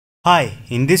Hi,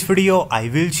 in this video I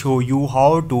will show you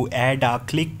how to add a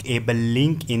clickable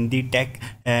link in the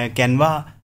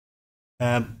Canva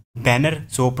uh, banner.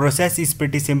 So process is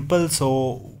pretty simple.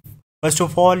 So first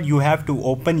of all you have to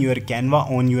open your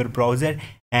Canva on your browser,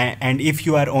 and if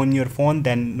you are on your phone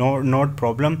then not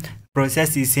problem.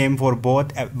 Process is same for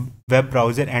both web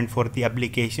browser and for the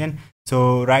application.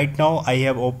 So right now I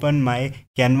have opened my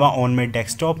Canva on my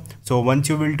desktop. So once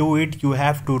you will do it, you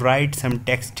have to write some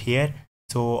text here.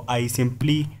 So I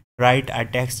simply write a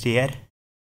text here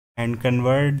and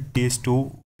convert this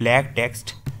to black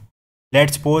text.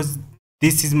 Let's suppose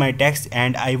this is my text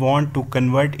and I want to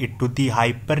convert it to the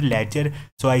hyperledger.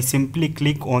 So I simply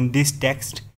click on this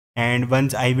text, and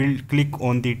once I will click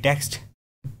on the text,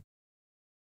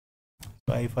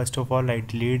 so I first of all I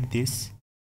delete this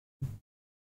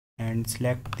and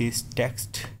select this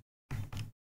text,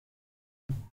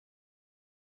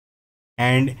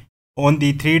 and on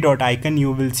the three dot icon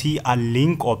you will see a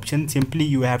link option. Simply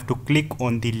you have to click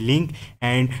on the link,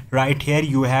 and right here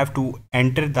you have to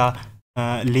enter the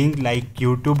link like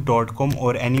youtube.com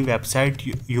or any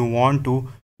website you want to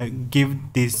give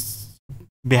this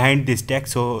behind this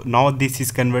text. So now this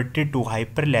is converted to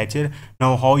hyperledger.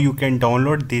 Now how you can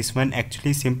download this one?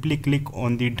 Actually simply click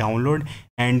on the download,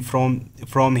 and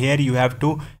from here you have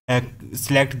to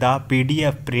select the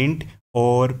PDF print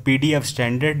or PDF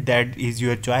standard. That is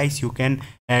your choice. You can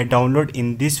download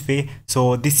in this way.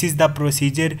 So this is the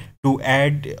procedure to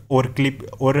add or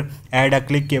add a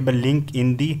clickable link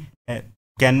in the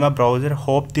Canva browser.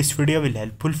 Hope this video will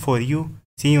helpful for you.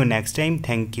 See you next time.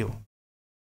 Thank you.